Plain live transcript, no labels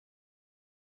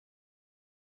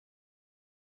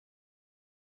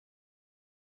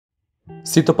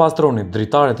Si të pastronit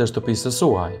dritaret e shtëpisë së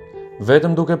suaj,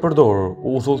 vetëm duke përdorur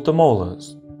uthull të mollës.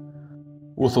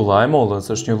 Uthulla e mollës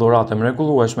është një dhuratë e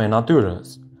mrekullueshme e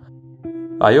natyrës.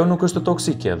 Ajo nuk është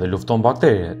toksike dhe lufton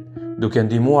bakteret, duke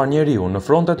ndihmuar njeriun në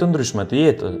fronte të ndryshme të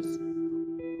jetës.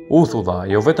 Uthulla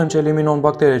jo vetëm që eliminon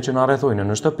bakteret që na rrethojnë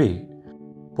në shtëpi,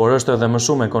 por është edhe më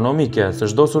shumë ekonomike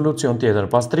se çdo solucion tjetër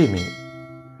pastrimi.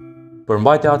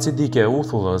 Përmbajtja acidike e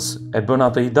uthullës e bën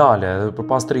atë ideale edhe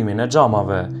për pastrimin e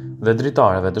xhamave dhe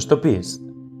dritareve të shtëpisë.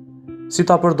 Si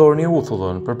ta përdorni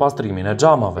uthullën për pastrimin e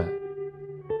xhamave?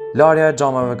 Larja e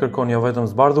xhamave kërkon jo vetëm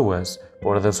zbardhues,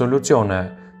 por edhe solucione,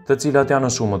 të cilat janë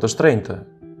shumë të shtrenjtë.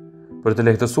 Për të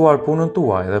lehtësuar punën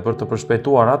tuaj dhe për të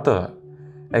përshpejtuar atë,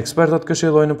 ekspertët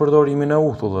këshillojnë përdorimin e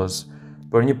uthullës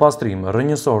për një pastrim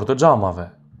rrënjësor të xhamave.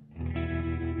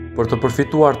 Për të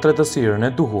përfituar tretësirën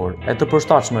e duhur e të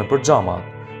përshtatshme për xhamat,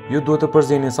 ju duhet të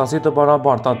përzjeni sasi të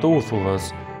barabarta të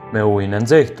uthullës me ujin e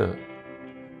nxehtë.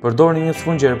 Përdorni një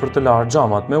sfungjer për të larë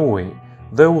xhamat me ujë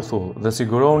dhe uthull dhe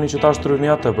sigurohuni që ta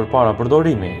shtrydhni atë përpara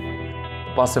përdorimit.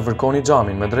 Pas e vërkoni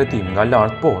xhamin me drejtim nga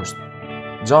lart poshtë.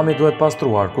 Xhami duhet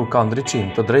pastruar kur ka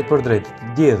ndriçim të drejtë për drejtë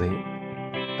të djedhi.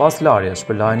 Pas larjes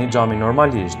shpëlajini xhamin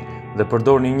normalisht dhe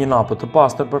përdorni një napë të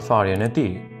pastër për tharjen e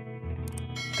tij.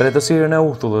 Tretësirën e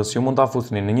uthullës ju mund ta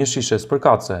fusni në një shishe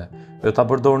spërkatëse dhe ta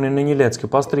përdorni në një leckë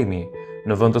pastrimi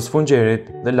në vend të sfungjerit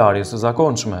dhe larjes së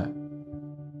zakonshme.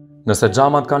 Nëse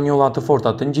xhamat kanë njolla të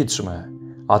forta të ngjitshme,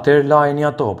 atëherë lajini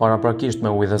ato paraprakisht me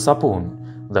ujë dhe sapun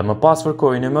dhe më pas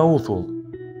fërkojini me uthull.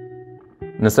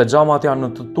 Nëse xhamat janë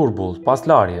në të turbullt pas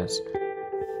larjes,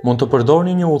 mund të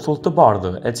përdorni një uthull të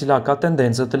bardhë e cila ka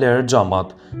tendencë të lërë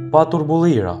xhamat pa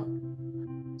turbullira.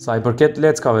 Sa i përket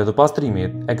leckave të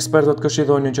pastrimit, ekspertët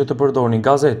këshillojnë që të përdorni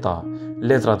gazeta,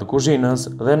 letra të kuzhinës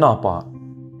dhe napa.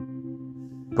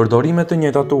 Përdorime të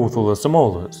njëjta të uthullës së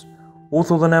mollës.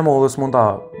 Uthullën e mollës mund ta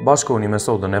bashkoni me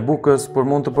sodën e bukës, por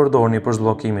mund të përdorni për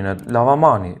zhbllokimin e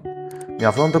lavamanit.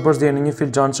 Mjafton të përzjeni një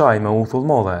filxhan çaji me uthull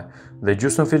molle dhe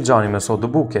gjysmë filxhani me sodë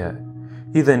buke.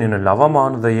 Hidheni në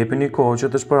lavaman dhe jepini kohë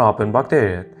që të shpërhapen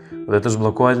bakteret dhe të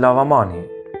zhbllokohet lavamani.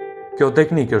 Kjo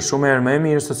teknikë është shumë herë më e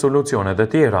mirë se solucionet e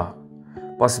tjera.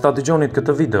 Pasi ta dëgjonit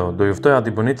këtë video, do juftoja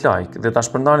t'i bënit like dhe ta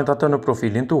shpërndanit atë në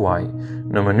profilin tuaj,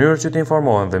 në mënyrë që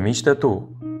t'informohen dhe miqtë e tu.